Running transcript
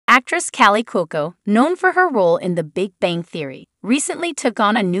Actress Kaley Cuoco, known for her role in The Big Bang Theory, recently took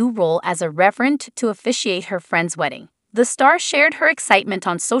on a new role as a reverend to officiate her friend's wedding. The star shared her excitement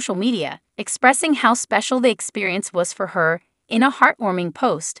on social media, expressing how special the experience was for her. In a heartwarming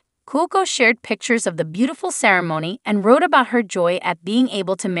post, Cuoco shared pictures of the beautiful ceremony and wrote about her joy at being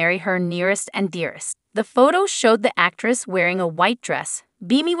able to marry her nearest and dearest. The photo showed the actress wearing a white dress,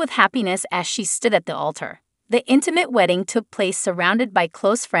 beaming with happiness as she stood at the altar. The intimate wedding took place surrounded by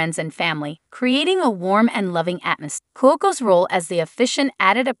close friends and family, creating a warm and loving atmosphere. Cuoco's role as the officiant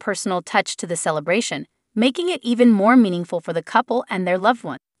added a personal touch to the celebration, making it even more meaningful for the couple and their loved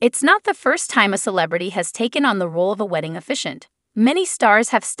ones. It's not the first time a celebrity has taken on the role of a wedding officiant. Many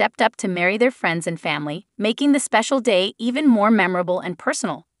stars have stepped up to marry their friends and family, making the special day even more memorable and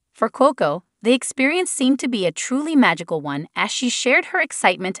personal. For Cuoco, the experience seemed to be a truly magical one as she shared her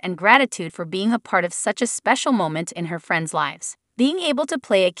excitement and gratitude for being a part of such a special moment in her friends' lives. Being able to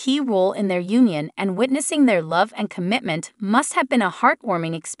play a key role in their union and witnessing their love and commitment must have been a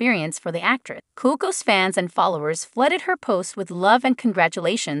heartwarming experience for the actress. Cuoco's fans and followers flooded her posts with love and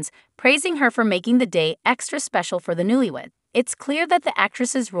congratulations, praising her for making the day extra special for the newlyweds. It's clear that the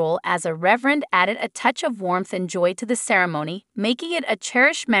actress's role as a reverend added a touch of warmth and joy to the ceremony, making it a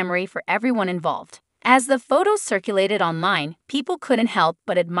cherished memory for everyone involved. As the photos circulated online, people couldn't help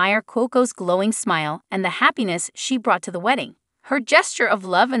but admire Cuoco's glowing smile and the happiness she brought to the wedding. Her gesture of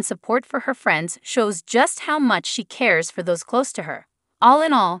love and support for her friends shows just how much she cares for those close to her. All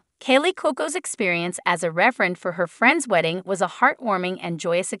in all, Kaley Cuoco's experience as a reverend for her friend's wedding was a heartwarming and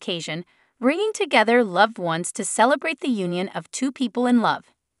joyous occasion, bringing together loved ones to celebrate the union of two people in love.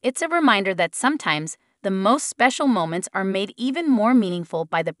 It's a reminder that sometimes the most special moments are made even more meaningful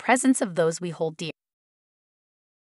by the presence of those we hold dear.